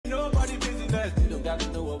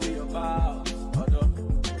gotta know what we about. Oh no,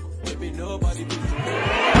 maybe nobody be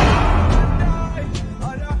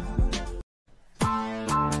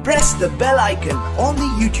Press the bell icon on the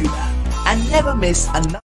YouTube app and never miss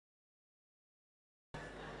another.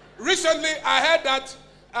 Recently, I heard that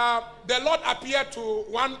the Lord appeared to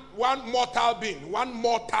one mortal being, one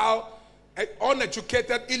mortal,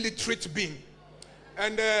 uneducated, illiterate being.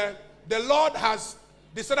 And the Lord has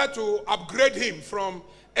decided to upgrade him from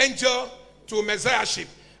angel to messiahship.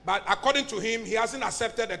 But according to him, he hasn't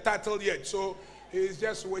accepted the title yet. So he's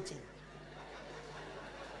just waiting.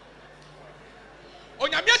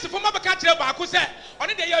 Onyamiasi for mama katre baako sɛ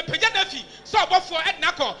ɔne de yɛ pagya na fi so Obofour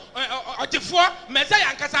ɛdna kɔ ɔgyefoɔ mɛsɛ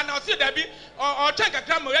yankasa na ɔsi da bi ɔtwɛn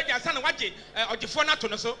kakra ma ɔyɛ ansa na wagye ɔgyefoɔ na to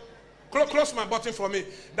no so. Close my button for me.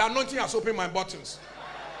 The anointing has opened my buttons.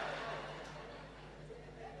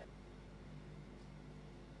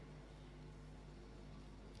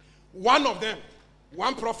 One of them,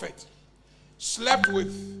 one prophet, slept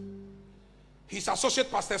with his associate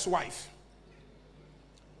pastor's wife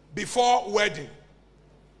before wedding.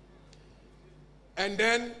 And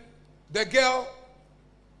then the girl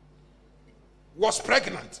was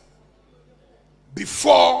pregnant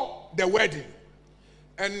before the wedding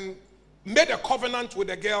and made a covenant with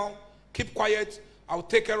the girl, keep quiet, I'll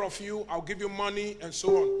take care of you, I'll give you money and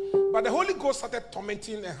so on. But the Holy Ghost started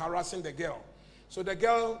tormenting and harassing the girl. So the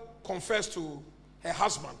girl confessed to her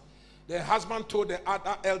husband. The husband told the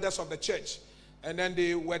other elders of the church. And then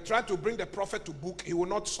they were trying to bring the prophet to book. He will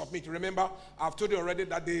not submit. Remember, I've told you already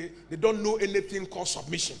that they don't know anything called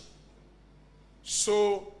submission.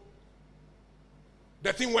 So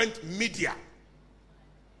the thing went media,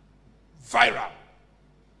 viral.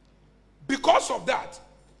 Because of that,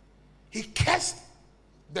 he cursed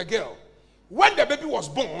the girl. When the baby was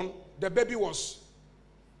born, the baby was,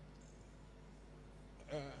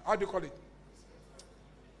 how do you call it?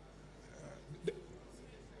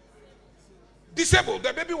 Disabled.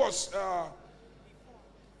 The baby was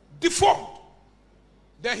deformed.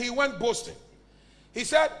 Then he went boasting. He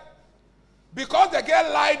said, because the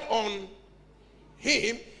girl lied on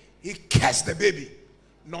him, he cursed the baby.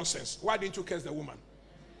 Nonsense. Why didn't you curse the woman?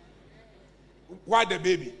 Why the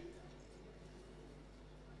baby?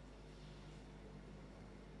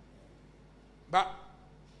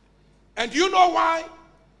 And you know why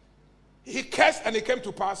he cursed and it came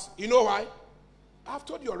to pass? You know why? I've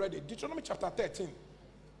told you already. Deuteronomy chapter 13.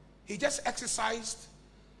 He just exercised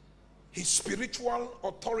his spiritual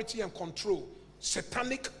authority and control,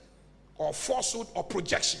 satanic or falsehood or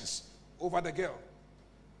projections over the girl.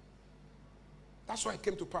 That's why it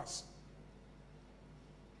came to pass.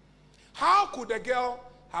 How could the girl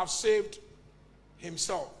have saved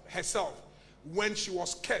herself when she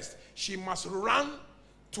was cursed? She must run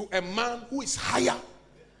to a man who is higher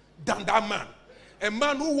than that man. A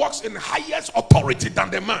man who walks in highest authority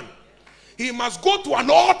than the man. He must go to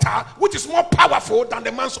an altar which is more powerful than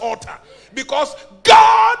the man's altar. Because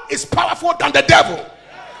God is powerful than the devil.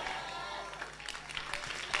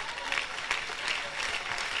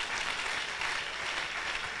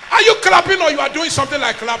 Are you clapping or you are doing something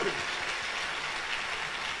like clapping?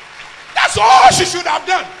 That's all she should have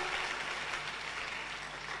done.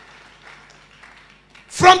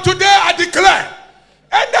 From today I declare,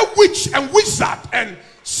 any witch and wizard and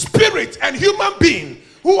spirit and human being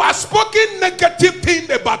who has spoken negative things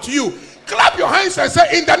about you, clap your hands and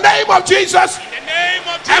say, in the name of Jesus, In the name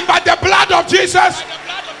of Jesus, and by the blood of Jesus, by the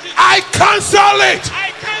blood of Jesus, I cancel it.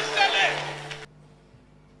 I cancel it.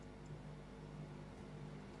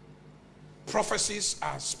 Prophecies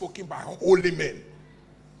are spoken by holy men,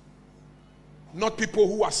 not people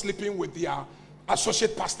who are sleeping with their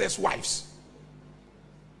associate pastors' wives.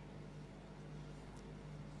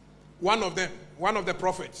 One of them, one of the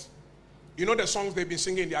prophets, you know the songs they've been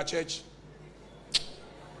singing in their church?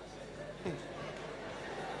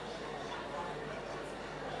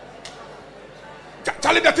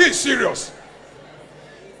 Charlie, the thing is serious.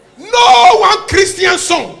 No one Christian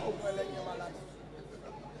song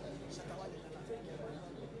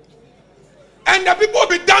and the people will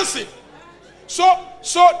be dancing. So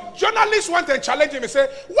journalists went and challenged him and said,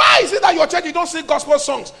 why is it that your church you don't sing gospel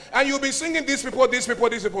songs and you've been singing these people?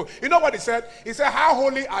 You know what he said? He said, how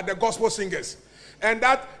holy are the gospel singers? And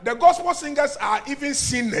that the gospel singers are even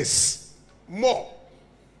sinners more.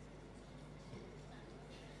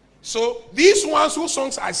 So these ones whose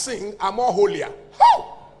songs I sing are more holier.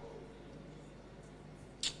 How?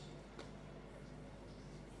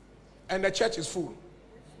 And the church is full.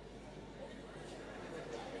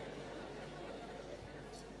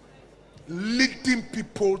 Leading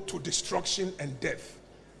people to destruction and death.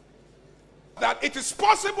 that it is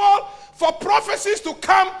possible for prophecies to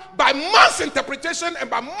come by man's interpretation and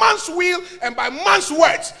by man's will and by man's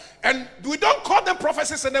words. And we don't call them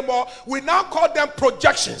prophecies anymore. We now call them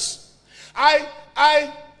projections.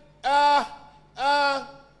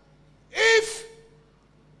 If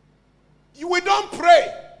we don't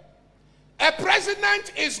pray, a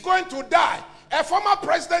president is going to die. A former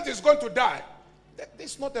president is going to die.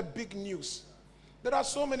 This is not a big news. There are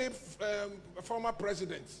so many former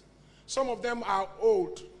presidents. Some of them are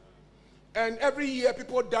old. And every year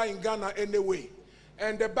people die in Ghana anyway.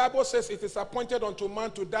 And the Bible says it is appointed unto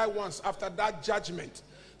man to die once, after that judgment.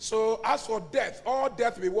 So as for death, all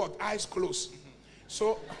death will what? Eyes closed.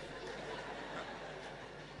 So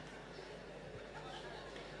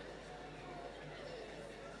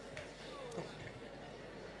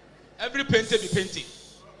every painter be painting.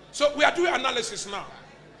 So we are doing analysis now.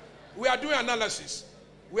 We are doing analysis.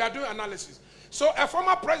 So a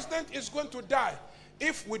former president is going to die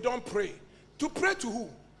if we don't pray. To pray to who?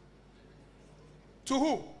 To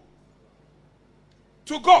who?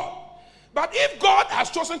 To God. But if God has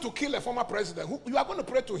chosen to kill a former president, you are going to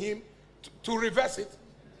pray to him to reverse it?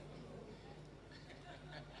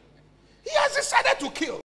 He has decided to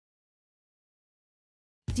kill.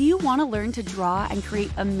 Do you want to learn to draw and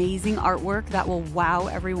create amazing artwork that will wow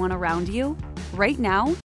everyone around you? Right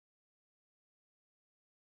now?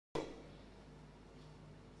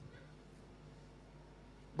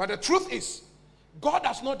 But the truth is, God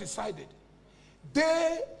has not decided.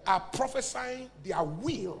 They are prophesying their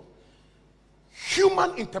will,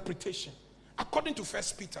 human interpretation, according to 1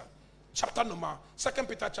 Peter, 2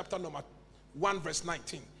 Peter chapter number 1 verse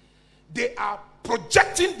 19. They are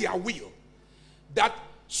projecting their will that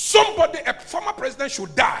somebody, a former president,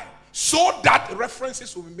 should die, so that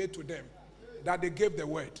references will be made to them that they gave the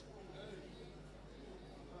word.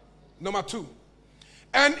 Number 2,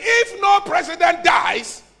 and if no president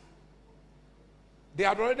dies, they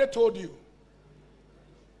had already told you,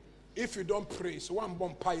 if you don't pray, so one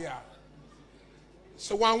bonfire.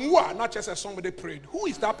 So one who are not just as somebody prayed. Who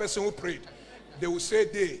is that person who prayed? They will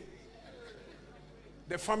say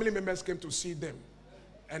the family members came to see them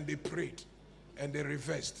and they prayed and they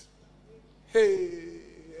reversed. Hey,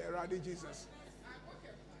 Radi Jesus.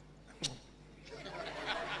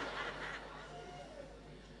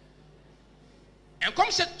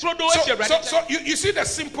 So you see the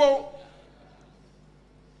simple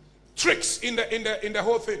tricks in the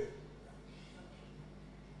whole thing.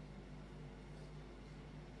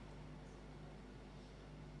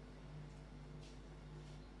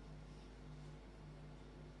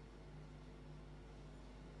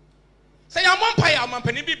 Say I'm on fire, I'm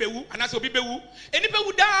penny bewu, and as obi bewu. Any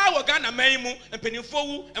bewu da wa Ghana maimu, and penny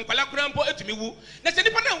fowu, and kwalakrampo etimiwu. Na se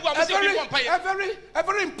nipa na wu am a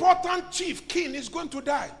very important chief king is going to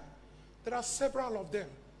die. There are several of them.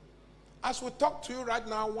 As we talk to you right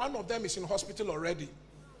now, one of them is in hospital already,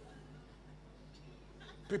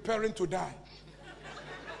 preparing to die.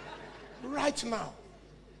 Right now.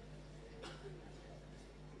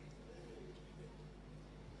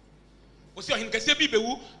 Osi ohin kase bi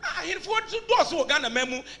bewu ahin fo do so Ghana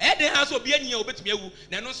memu e den ha so obi anyi obetumi awu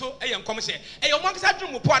na no so e ye nkom se e ye omo kasa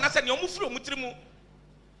dwum po anase ne omo firi omutiri.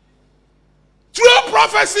 True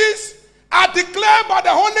prophecies are declared by the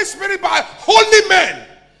Holy Spirit by holy men.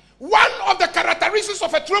 One of the characteristics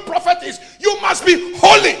of a true prophet is you must be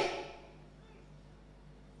holy.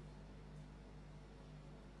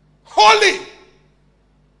 Holy.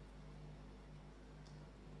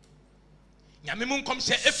 Nyamemu nkom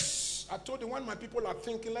se if I told you, when my people are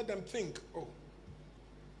thinking, let them think. Oh.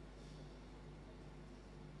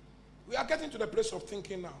 We are getting to the place of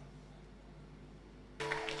thinking now.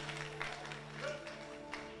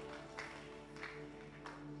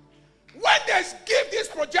 When they give these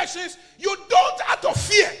projections, you don't, out of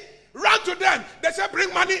fear, run to them. They say,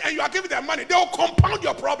 bring money, and you are giving them money. They will compound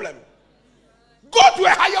your problem. Go to a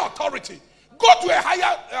higher authority. Go to a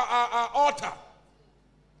higher altar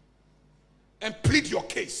and plead your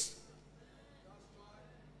case.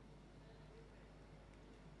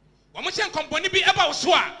 Wamushen company be about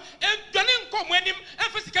swa and Johnny Comwenim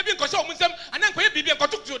and Fisicabi Cosomsum and then Bibi and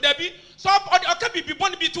Kotuk to Debbie, so or be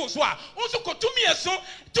born be to swa. Also, to me a so,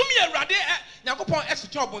 to me a rade, Nakopon extra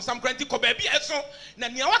job on some granty Kobabi as so,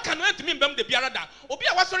 Naniawa can went to me the Biarada,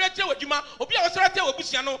 Obia was already with Juma, Obia was already with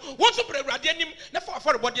Busiano, wants to pray Radianim, never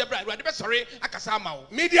for a body of bread, sorry, Akasama.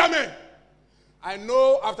 Media men, I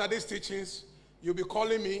know after these teachings, you'll be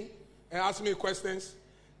calling me and asking me questions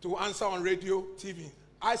to answer on radio, TV.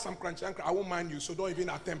 I, Sam Korankye Ankrah, I won't mind you, so don't even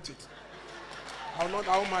attempt it. I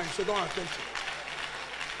won't mind, so don't attempt it.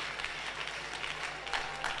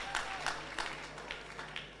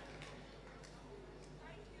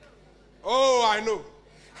 I know.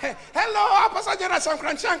 Hello, Pastor Rev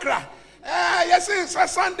Korankye Ankrah. Yes,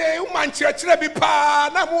 it's Sunday. Man, church be pa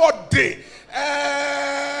na mo day.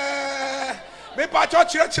 Me pa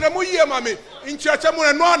church mo ye mami. In church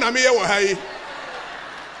mo no na me ye wo hai.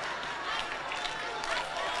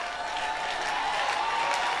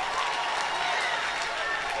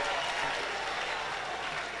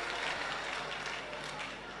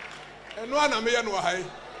 No na me ye no hai.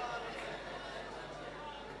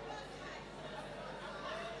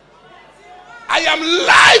 I am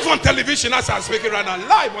live on television as I'm speaking right now.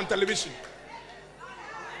 Live on television.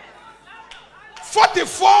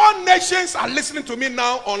 44 nations are listening to me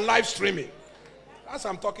now on live streaming. As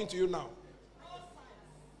I'm talking to you now.